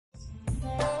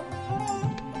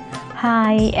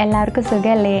Hi, എല്ലാവർക്കും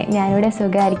സുഖമല്ലേ? ഞാനിവിടെ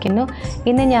സുഖമായിരിക്കുന്നു.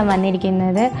 ഇന്ന് ഞാൻ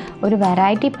വന്നിരിക്കുന്നത് ഒരു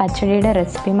വെറൈറ്റി പച്ചടിയുടെ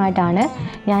റെസിപ്പിയുമായിട്ടാണ്.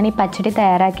 ഞാൻ ഈ പച്ചടി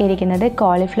തയ്യാറാക്കിയിരിക്കുന്നത്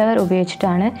കോളിഫ്ലവർ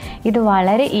ഉപയോഗിച്ചിട്ടാണ്. ഇത്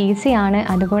വളരെ ഈസിയാണ്,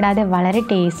 അതുകൂടാതെ വളരെ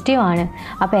ടേസ്റ്റിയുമാണ്.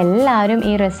 അപ്പോൾ എല്ലാവരും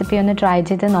ഈ റെസിപ്പി ഒന്ന് ട്രൈ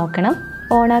ചെയ്ത് നോക്കണം.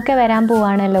 ഓണമൊക്കെ വരാൻ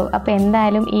പോവാണല്ലോ, അപ്പോൾ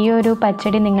എന്തായാലും ഈ ഒരു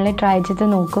പച്ചടി നിങ്ങൾ ട്രൈ ചെയ്ത്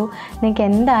നോക്കൂ. നിങ്ങൾക്ക്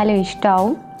എന്തായാലും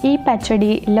ഇഷ്ടമാവും. ഈ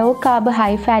പച്ചടി law carb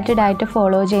high fat diet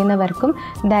follow ചെയ്യുന്നവർക്കും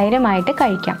ധൈര്യമായിട്ട്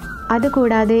കഴിക്കാം.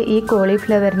 അതുകൂടാതെ ഈ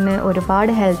കോളിഫ്ലവറിന്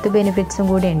ഒരുപാട് ഹെൽത്ത് ബെനിഫിറ്റ്സും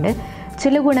കൂടിയുണ്ട്.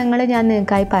 ചില ഗുണങ്ങൾ ഞാൻ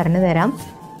നിങ്ങൾക്കായി പറഞ്ഞു തരാം.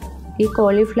 ഈ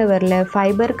കോളിഫ്ലവറിൽ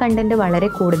ഫൈബർ കണ്ടൻറ്റ് വളരെ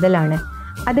കൂടുതലാണ്.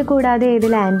 അതുകൂടാതെ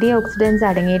ഇതിൽ ആൻറ്റി ഓക്സിഡൻറ്റ്സ്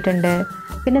അടങ്ങിയിട്ടുണ്ട്.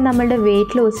 പിന്നെ നമ്മളുടെ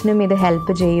വെയിറ്റ് ലോസിനും ഇത്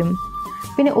ഹെൽപ്പ് ചെയ്യും.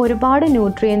 പിന്നെ ഒരുപാട്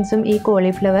ന്യൂട്രിയൻസും ഈ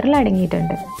കോളിഫ്ലവറിൽ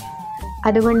അടങ്ങിയിട്ടുണ്ട്.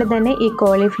 അതുകൊണ്ട് തന്നെ ഈ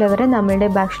കോളിഫ്ലവർ നമ്മളുടെ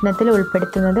ഭക്ഷണത്തിൽ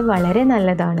ഉൾപ്പെടുത്തുന്നത് വളരെ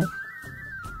നല്ലതാണ്.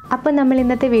 അപ്പോൾ നമ്മൾ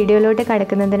ഇന്നത്തെ വീഡിയോയിലോട്ട്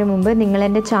കടക്കുന്നതിന് മുമ്പ് നിങ്ങൾ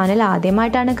എൻ്റെ ചാനൽ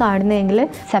ആദ്യമായിട്ടാണ് കാണുന്നതെങ്കിൽ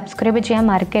സബ്സ്ക്രൈബ് ചെയ്യാൻ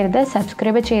മറക്കരുത്.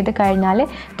 സബ്സ്ക്രൈബ് ചെയ്ത് കഴിഞ്ഞാൽ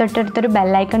തൊട്ടടുത്തൊരു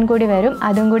ബെല്ലൈക്കൺ കൂടി വരും,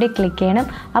 അതും കൂടി ക്ലിക്ക് ചെയ്യണം.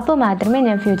 അപ്പോൾ മാത്രമേ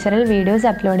ഞാൻ ഫ്യൂച്ചറിൽ വീഡിയോസ്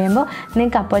അപ്ലോഡ് ചെയ്യുമ്പോൾ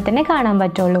നിങ്ങൾക്ക് അപ്പോൾ തന്നെ കാണാൻ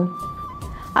പറ്റുള്ളൂ.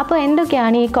 അപ്പോൾ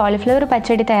എന്തൊക്കെയാണ് ഈ കോളിഫ്ലവർ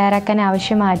പച്ചടി തയ്യാറാക്കാൻ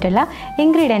ആവശ്യമായിട്ടുള്ള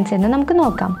ഇൻഗ്രീഡിയൻസ് എന്ന് നമുക്ക്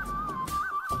നോക്കാം.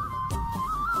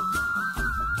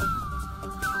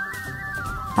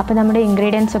 അപ്പോൾ നമ്മുടെ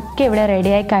ഇൻഗ്രീഡിയൻസ് ഒക്കെ ഇവിടെ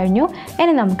റെഡിയായി കഴിഞ്ഞു.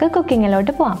 ഇനി നമുക്ക്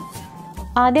കുക്കിങ്ങിലോട്ട് പോകാം.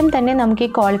 ആദ്യം തന്നെ നമുക്ക് ഈ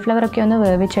കോളിഫ്ലവറൊക്കെ ഒന്ന്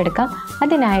വേവിച്ചെടുക്കാം.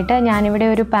 അതിനായിട്ട് ഞാനിവിടെ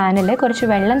ഒരു പാനിൽ കുറച്ച്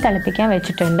വെള്ളം തിളപ്പിക്കാൻ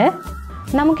വെച്ചിട്ടുണ്ട്.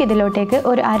 നമുക്കിതിലോട്ടേക്ക്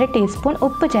ഒരു 1/2 ടീസ്പൂൺ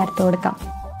ഉപ്പ് ചേർത്ത് കൊടുക്കാം.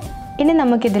 ഇനി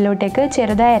നമുക്കിതിലോട്ടേക്ക്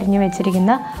ചെറുതായി അരിഞ്ഞു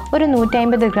വെച്ചിരിക്കുന്ന ഒരു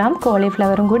 150 ഗ്രാം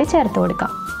കോളിഫ്ലവറും കൂടി ചേർത്ത്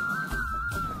കൊടുക്കാം.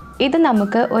 ഇത്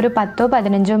നമുക്ക് ഒരു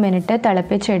 10-15 മിനിറ്റ്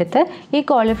തിളപ്പിച്ചെടുത്ത് ഈ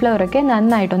കോളിഫ്ലവറൊക്കെ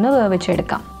നന്നായിട്ടൊന്ന്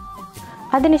വേവിച്ചെടുക്കാം.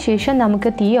 അതിനുശേഷം നമുക്ക്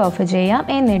തീ ഓഫ് ചെയ്യാം.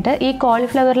 എന്നിട്ട് ഈ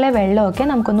കോളിഫ്ലവറിലെ വെള്ളമൊക്കെ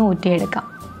നമുക്കൊന്ന് ഊറ്റിയെടുക്കാം.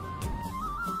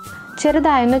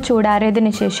 ചെറുതായൊന്ന്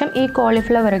ചൂടാറിയതിന് ശേഷം ഈ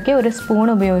കോളിഫ്ലവറൊക്കെ ഒരു സ്പൂൺ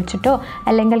ഉപയോഗിച്ചിട്ടോ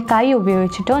അല്ലെങ്കിൽ കൈ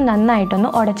ഉപയോഗിച്ചിട്ടോ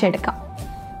നന്നായിട്ടൊന്ന് ഉടച്ചെടുക്കാം.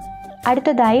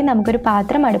 അടുത്തതായി നമുക്കൊരു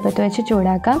പാത്രം അടുപ്പത്ത് വെച്ച്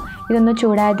ചൂടാക്കാം. ഇതൊന്ന്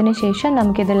ചൂടായതിന് ശേഷം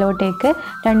നമുക്കിതിലോട്ടേക്ക്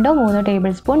 2-3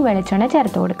 ടേബിൾ സ്പൂൺ വെളിച്ചെണ്ണ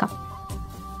ചേർത്ത് കൊടുക്കാം.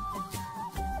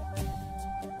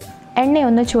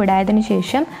 എണ്ണയൊന്ന് ചൂടായതിന്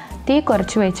ശേഷം തീ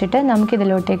കുറച്ച് വെച്ചിട്ട്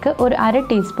നമുക്കിതിലോട്ടേക്ക് ഒരു 1/2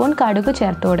 ടീസ്പൂൺ കടുക്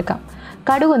ചേർത്ത് കൊടുക്കാം.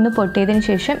 കടുക് ഒന്ന് പൊട്ടിയതിന്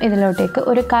ശേഷം ഇതിലോട്ടേക്ക്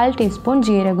ഒരു 1/4 ടീസ്പൂൺ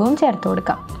ജീരകവും ചേർത്ത്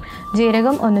കൊടുക്കാം.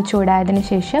 ജീരകം ഒന്ന് ചൂടായതിന്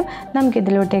ശേഷം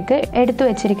നമുക്കിതിലോട്ടേക്ക് എടുത്തു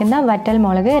വെച്ചിരിക്കുന്ന വറ്റൽ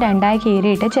മുളക് 2ആയി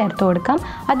കീറിയിട്ട് ചേർത്ത് കൊടുക്കാം.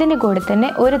 അതിൻ്റെ കൂടെ തന്നെ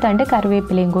ഒരു തണ്ട്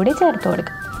കറിവേപ്പിലയും കൂടി ചേർത്ത്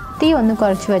കൊടുക്കാം. തീ ഒന്ന്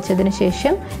കുറച്ച് വെച്ചതിന്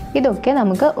ശേഷം ഇതൊക്കെ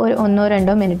നമുക്ക് ഒരു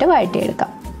 1-2 മിനിറ്റ്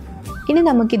വഴറ്റിയെടുക്കാം. ഇനി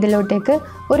നമുക്കിതിലോട്ടേക്ക്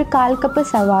ഒരു 1/4 കപ്പ്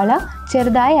സവാള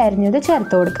ചെറുതായി അരിഞ്ഞത്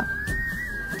ചേർത്ത് കൊടുക്കാം.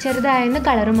 ചെറുതായൊന്ന്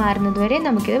കളറ് മാറുന്നത് വരെ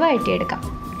നമുക്കിത് വഴറ്റിയെടുക്കാം.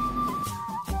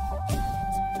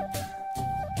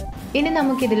 ഇനി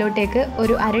നമുക്കിതിലോട്ടേക്ക്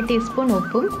ഒരു 1/2 ടീസ്പൂൺ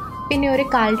ഉപ്പും പിന്നെ ഒരു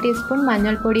 1/4 ടീസ്പൂൺ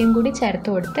മഞ്ഞൾപ്പൊടിയും കൂടി ചേർത്ത്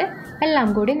കൊടുത്ത് എല്ലാം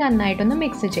കൂടി നന്നായിട്ടൊന്ന്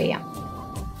മിക്സ് ചെയ്യാം.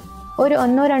 ഒരു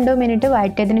 1-2 മിനിറ്റ്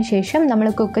വഴറ്റിയതിന് ശേഷം നമ്മൾ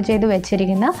കുക്ക് ചെയ്ത്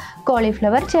വെച്ചിരിക്കുന്ന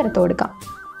കോളിഫ്ലവർ ചേർത്ത് കൊടുക്കാം.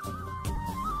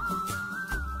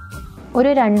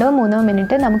 ഒരു 2-3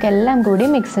 മിനിറ്റ് നമുക്കെല്ലാം കൂടി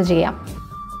മിക്സ് ചെയ്യാം.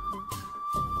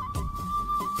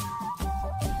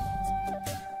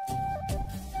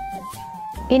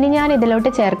 ഇനി ഞാൻ ഇതിലോട്ട്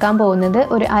ചേർക്കാൻ പോകുന്നത്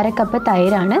ഒരു 1/2 കപ്പ്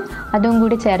തൈരാണ്. അതും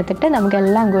കൂടി ചേർത്തിട്ട്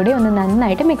നമുക്കെല്ലാം കൂടി ഒന്ന്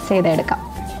നന്നായിട്ട് മിക്സ് ചെയ്തെടുക്കാം.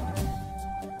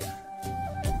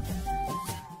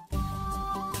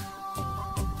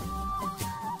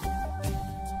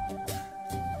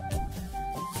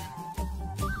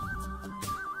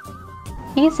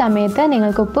 ഈ സമയത്ത്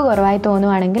നിങ്ങൾക്ക് ഉപ്പ് കുറവായി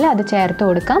തോന്നുവാണെങ്കിൽ അത് ചേർത്ത്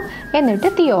കൊടുക്കാം. എന്നിട്ട്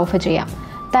തീ ഓഫ് ചെയ്യാം.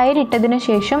 തൈരിട്ടതിന്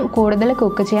ശേഷം കൂടുതൽ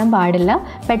കുക്ക് ചെയ്യാൻ പാടില്ല.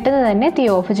 പെട്ടെന്ന് തന്നെ തീ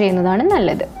ഓഫ് ചെയ്യുന്നതാണ്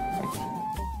നല്ലത്.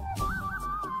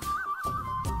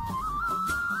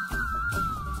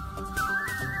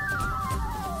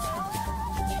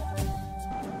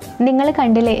 നിങ്ങൾ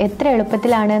കണ്ടില്ലേ എത്ര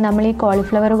എളുപ്പത്തിലാണ് നമ്മൾ ഈ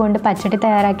കോളിഫ്ലവർ കൊണ്ട് പച്ചടി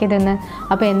തയ്യാറാക്കിയതെന്ന്.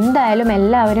 അപ്പോൾ എന്തായാലും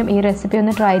എല്ലാവരും ഈ റെസിപ്പി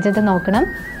ഒന്ന് ട്രൈ ചെയ്ത് നോക്കണം.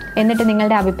 എന്നിട്ട്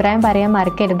നിങ്ങളുടെ അഭിപ്രായം പറയാൻ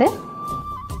മറക്കരുത്.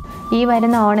 ഈ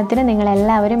വരുന്ന ഓണത്തിന്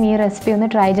നിങ്ങളെല്ലാവരും ഈ റെസിപ്പി ഒന്ന്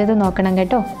ട്രൈ ചെയ്ത് നോക്കണം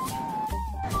കേട്ടോ.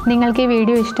 നിങ്ങൾക്ക് ഈ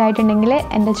വീഡിയോ ഇഷ്ടമായിട്ടുണ്ടെങ്കിൽ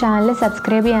എൻ്റെ ചാനൽ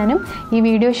സബ്സ്ക്രൈബ് ചെയ്യാനും ഈ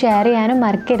വീഡിയോ ഷെയർ ചെയ്യാനും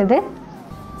മറക്കരുത്.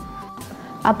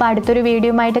 അപ്പോൾ അടുത്തൊരു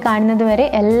വീഡിയോയുമായിട്ട് കാണുന്നത് വരെ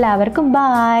എല്ലാവർക്കും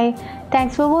ബൈ.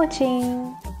 Thanks for watching.